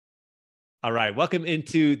All right. Welcome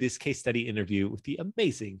into this case study interview with the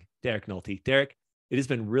amazing Derek Nolte. Derek, it has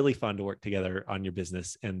been really fun to work together on your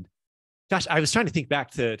business. And gosh, I was trying to think back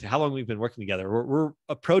to how long we've been working together. We're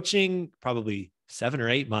approaching probably 7 or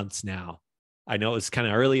 8 months now. I know it was kind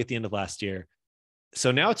of early at the end of last year. So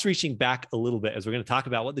now it's reaching back a little bit as we're going to talk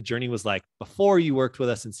about what the journey was like before you worked with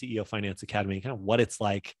us in CEO Finance Academy, kind of what it's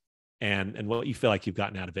like and what you feel like you've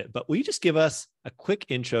gotten out of it. But will you just give us a quick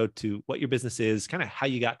intro to what your business is, kind of how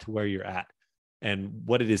you got to where you're at and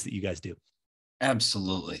what it is that you guys do?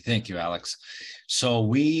 Absolutely. Thank you, Alex. So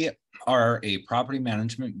we are a property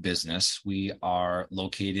management business. We are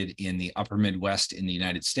located in the upper Midwest in the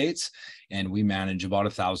United States, and we manage about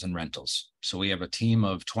 1,000 rentals. So we have a team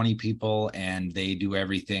of 20 people, and they do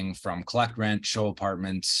everything from collect rent, show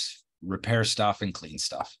apartments, repair stuff, and clean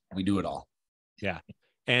stuff. We do it all. Yeah.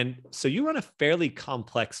 And so you run a fairly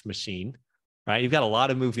complex machine, right? You've got a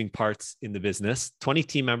lot of moving parts in the business. 20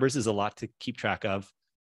 team members is a lot to keep track of.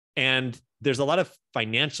 And there's a lot of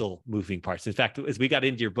financial moving parts. In fact, as we got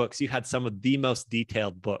into your books, you had some of the most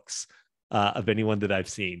detailed books of anyone that I've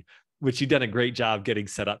seen, which you've done a great job getting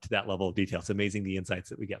set up to that level of detail. It's amazing the insights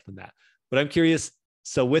that we get from that. But I'm curious,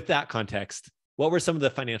 so with that context, what were some of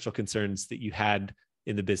the financial concerns that you had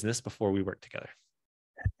in the business before we worked together?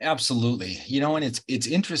 Absolutely. And it's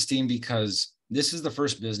interesting because this is the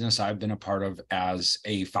first business I've been a part of as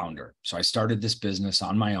a founder. So I started this business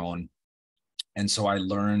on my own. And so I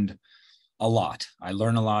learned a lot. I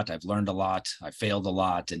learned a lot. I've learned a lot. I failed a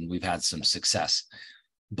lot, and we've had some success.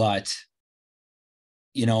 But,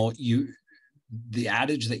 the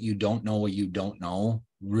adage that you don't know what you don't know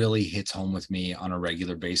really hits home with me on a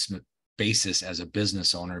regular basis as a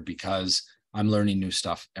business owner, because I'm learning new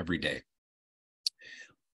stuff every day.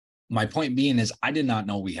 My point being is I did not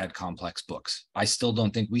know we had complex books. I still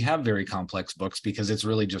don't think we have very complex books because it's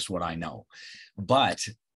really just what I know. But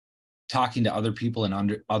talking to other people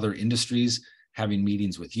in other industries, having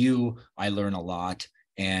meetings with you, I learn a lot.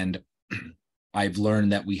 And I've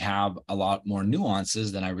learned that we have a lot more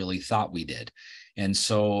nuances than I really thought we did. And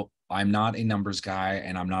so I'm not a numbers guy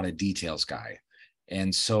and I'm not a details guy.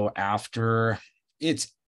 And so after,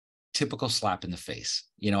 it's typical slap in the face.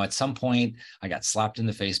 At some point I got slapped in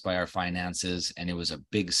the face by our finances, and it was a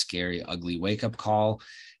big, scary, ugly wake-up call.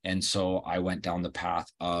 And so I went down the path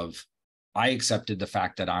of, I accepted the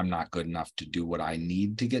fact that I'm not good enough to do what I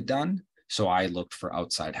need to get done. So I looked for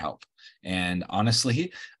outside help. And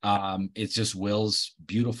honestly, it's just Will's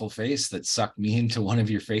beautiful face that sucked me into one of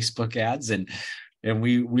your Facebook ads, and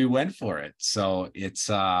we went for it. So it's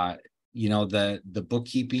the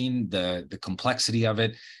bookkeeping, the complexity of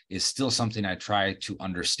it is still something I try to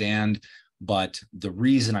understand. But the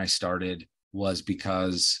reason I started was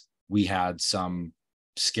because we had some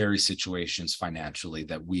scary situations financially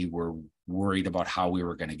that we were worried about how we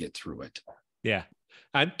were going to get through it. Yeah.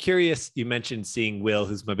 I'm curious, you mentioned seeing Will,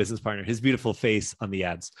 who's my business partner, his beautiful face on the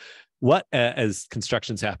ads. What, as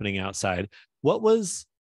construction's happening outside, what was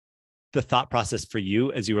the thought process for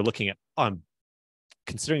you as you were looking at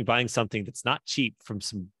considering buying something that's not cheap from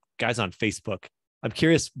some guys on Facebook? I'm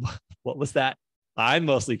curious, what was that? I'm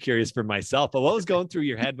mostly curious for myself, but what was going through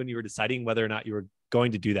your head when you were deciding whether or not you were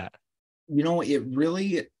going to do that? It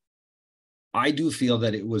really, I do feel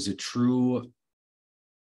that it was a true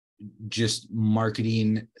just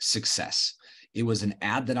marketing success. It was an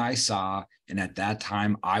ad that I saw. And at that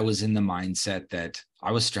time, I was in the mindset that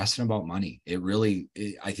I was stressing about money.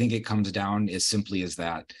 I think it comes down as simply as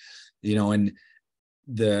that, and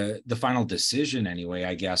the final decision anyway,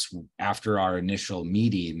 I guess, after our initial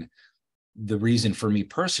meeting, the reason for me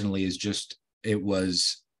personally is just, it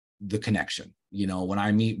was the connection. When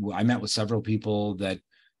I met with several people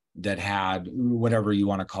that had whatever you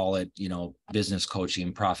want to call it, business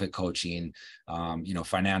coaching, profit coaching,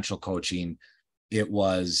 financial coaching.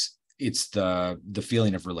 It's the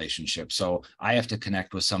feeling of relationship. So I have to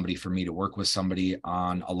connect with somebody for me to work with somebody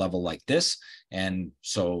on a level like this. And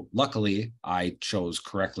so luckily I chose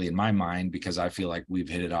correctly in my mind, because I feel like we've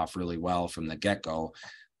hit it off really well from the get-go.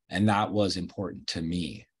 And that was important to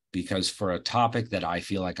me, because for a topic that I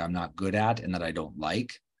feel like I'm not good at and that I don't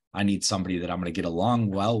like, I need somebody that I'm going to get along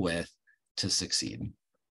well with to succeed.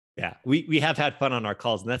 Yeah, we have had fun on our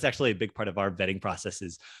calls, and that's actually a big part of our vetting process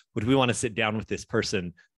is, would we want to sit down with this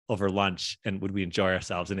person over lunch, and would we enjoy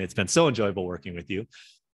ourselves? And it's been so enjoyable working with you.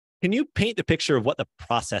 Can you paint the picture of what the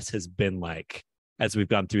process has been like as we've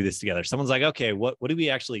gone through this together? Someone's like, okay, what do we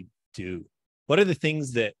actually do? What are the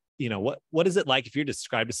things that, what is it like if you're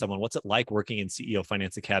described to someone, what's it like working in CEO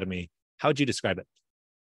Finance Academy? How would you describe it?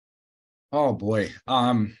 Oh boy.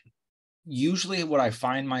 Usually what I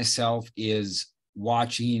find myself is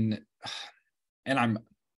watching, and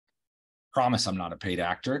promise I'm not a paid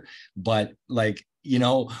actor, but like,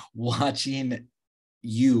 watching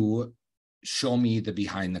you show me the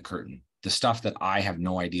behind the curtain, the stuff that I have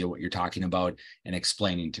no idea what you're talking about, and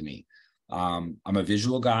explaining to me. I'm a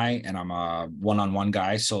visual guy and I'm a one-on-one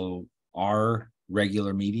guy. So our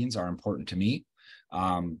regular meetings are important to me.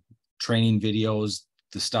 Training videos,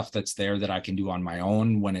 the stuff that's there that I can do on my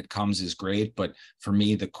own when it comes is great. But for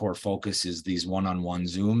me, the core focus is these one-on-one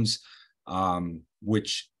Zooms,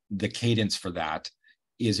 which the cadence for that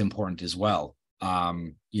is important as well.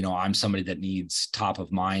 I'm somebody that needs top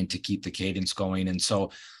of mind to keep the cadence going. And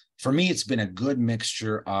so for me, it's been a good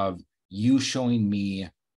mixture of you showing me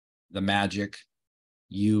the magic,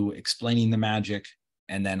 you explaining the magic,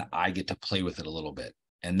 and then I get to play with it a little bit.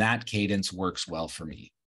 And that cadence works well for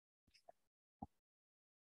me.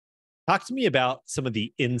 Talk to me about some of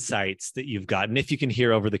the insights that you've gotten. If you can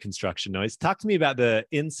hear over the construction noise, talk to me about the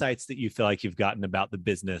insights that you feel like you've gotten about the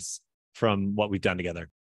business from what we've done together.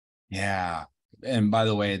 Yeah. And by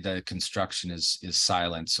the way, the construction is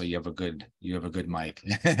silent, so you have a good mic.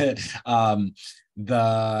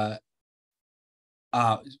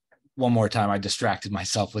 One more time, I distracted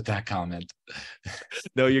myself with that comment.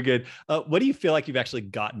 No, you're good. What do you feel like you've actually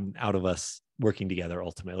gotten out of us working together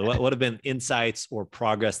ultimately? What have been insights or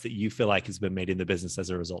progress that you feel like has been made in the business as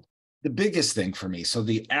a result? The biggest thing for me, so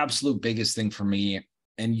the absolute biggest thing for me,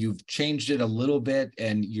 and you've changed it a little bit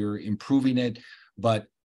and you're improving it, but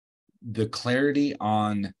the clarity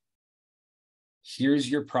on here's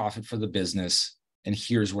your profit for the business and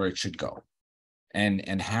here's where it should go.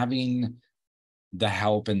 And having the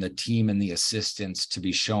help and the team and the assistance to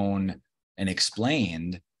be shown and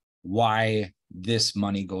explained why this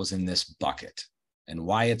money goes in this bucket and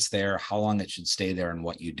why it's there, how long it should stay there, and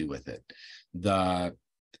what you do with it. The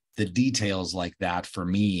details like that for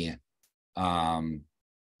me,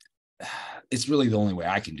 it's really the only way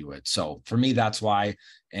I can do it. So for me, that's why.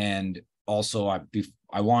 And also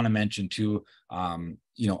I want to mention too,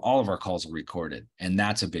 all of our calls are recorded, and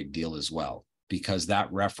that's a big deal as well, because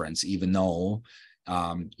that reference, even though,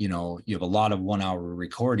 you have a lot of 1 hour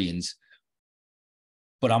recordings,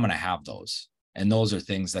 but I'm going to have those. And those are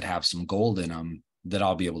things that have some gold in them that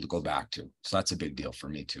I'll be able to go back to. So that's a big deal for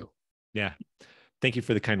me too. Yeah. Thank you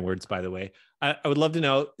for the kind words, by the way. I would love to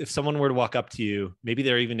know if someone were to walk up to you, maybe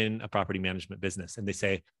they're even in a property management business, and they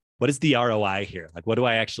say, what is the ROI here? Like, what do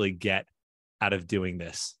I actually get out of doing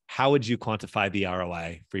this? How would you quantify the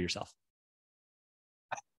ROI for yourself?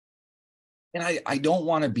 And I don't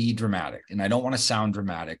want to be dramatic and I don't want to sound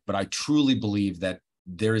dramatic, but I truly believe that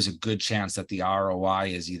there is a good chance that the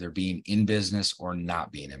ROI is either being in business or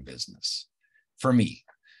not being in business for me.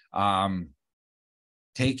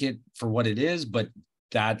 Take it for what it is, but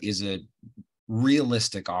that is a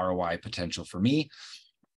realistic ROI potential for me.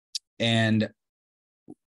 And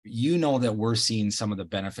that we're seeing some of the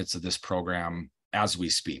benefits of this program as we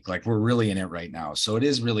speak. Like, we're really in it right now. So it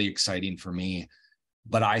is really exciting for me,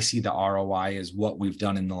 but I see the ROI as what we've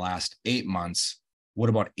done in the last 8 months. What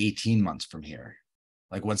about 18 months from here?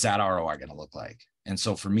 Like, what's that ROI going to look like? And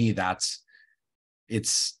so for me,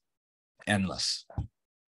 it's endless.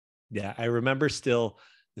 Yeah, I remember still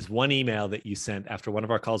this one email that you sent after one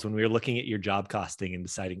of our calls when we were looking at your job costing and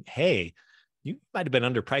deciding, hey, you might have been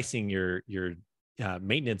underpricing your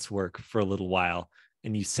maintenance work for a little while.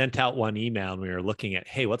 And you sent out one email and we were looking at,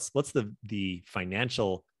 hey, what's the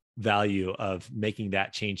financial value of making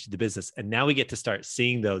that change to the business? And now we get to start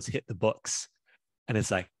seeing those hit the books. And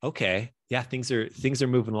it's like, okay, yeah, things are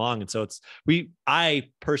moving along. And so I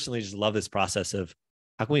personally just love this process of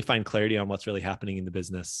how can we find clarity on what's really happening in the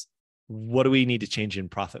business? What do we need to change in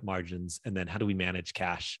profit margins? And then how do we manage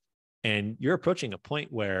cash? And you're approaching a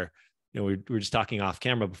point where, we were just talking off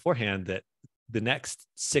camera beforehand that the next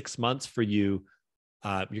 6 months for you,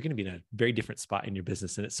 you're going to be in a very different spot in your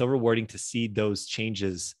business. And it's so rewarding to see those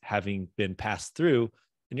changes having been passed through.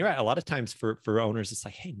 And you're right, a lot of times for owners, it's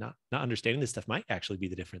like, hey, not understanding this stuff might actually be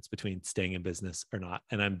the difference between staying in business or not.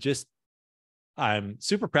 And I'm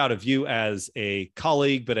super proud of you as a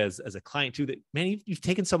colleague, but as a client too, that, man, you've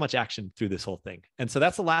taken so much action through this whole thing. And so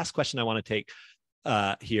that's the last question I want to take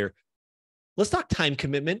here. Let's talk time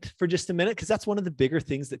commitment for just a minute, because that's one of the bigger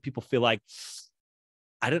things that people feel like,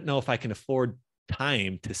 I don't know if I can afford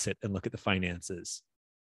time to sit and look at the finances.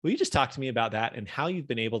 Will you just talk to me about that and how you've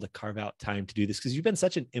been able to carve out time to do this? Because you've been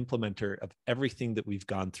such an implementer of everything that we've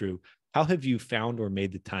gone through. How have you found or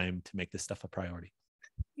made the time to make this stuff a priority?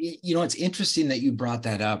 It's interesting that you brought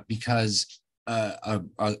that up, because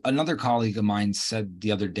another colleague of mine said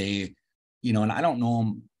the other day, and I don't know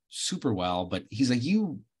him super well, but he's like,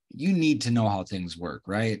 you you need to know how things work,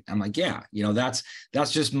 right? I'm like, yeah, that's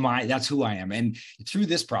that's who I am. And through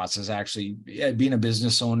this process, actually, being a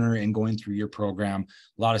business owner and going through your program,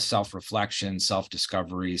 a lot of self-reflection,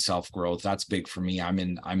 self-discovery, self-growth, that's big for me. I'm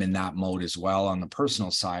in that mode as well on the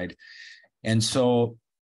personal side. And so,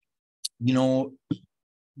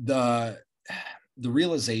 the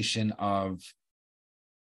realization of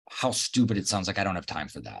how stupid it sounds, like I don't have time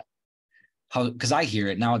for that. Because I hear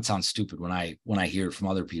it now, it sounds stupid when I hear it from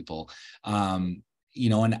other people. And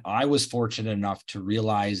I was fortunate enough to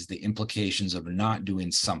realize the implications of not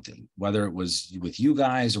doing something, whether it was with you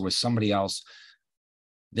guys or with somebody else.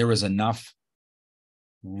 There was enough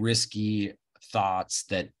risky thoughts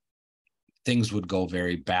that things would go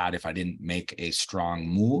very bad if I didn't make a strong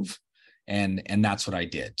move. And that's what I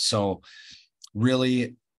did. So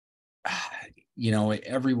really,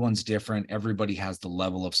 everyone's different. Everybody has the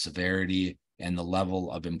level of severity and the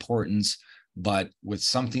level of importance. But with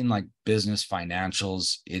something like business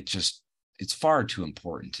financials, it's far too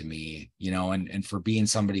important to me, and for being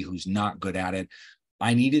somebody who's not good at it,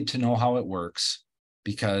 I needed to know how it works,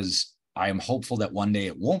 because I am hopeful that one day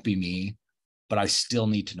it won't be me, but I still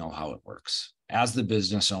need to know how it works. As the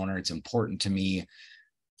business owner, it's important to me,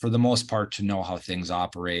 for the most part, to know how things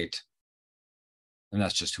operate. And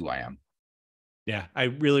that's just who I am. Yeah, I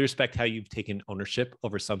really respect how you've taken ownership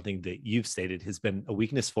over something that you've stated has been a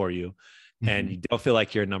weakness for you, and you don't feel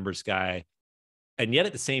like you're a numbers guy. And yet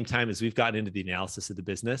at the same time, as we've gotten into the analysis of the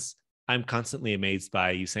business, I'm constantly amazed by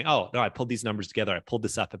you saying, oh, no, I pulled these numbers together. I pulled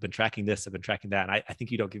this up. I've been tracking this. I've been tracking that. And I think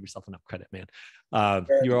you don't give yourself enough credit, man.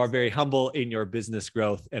 You are very humble in your business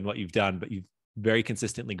growth and what you've done, but you've very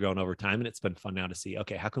consistently grown over time. And it's been fun now to see,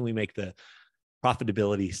 okay, how can we make the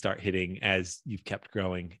profitability start hitting as you've kept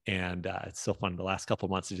growing? And it's so fun the last couple of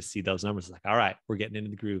months to just see those numbers. Like, all right, we're getting into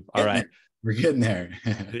the groove. All right. We're getting there.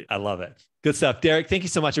 I love it. Good stuff. Derek, thank you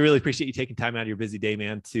so much. I really appreciate you taking time out of your busy day,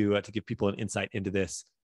 man, to give people an insight into this.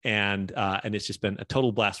 And it's just been a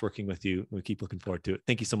total blast working with you. We keep looking forward to it.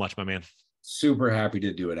 Thank you so much, my man. Super happy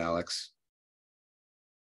to do it, Alex.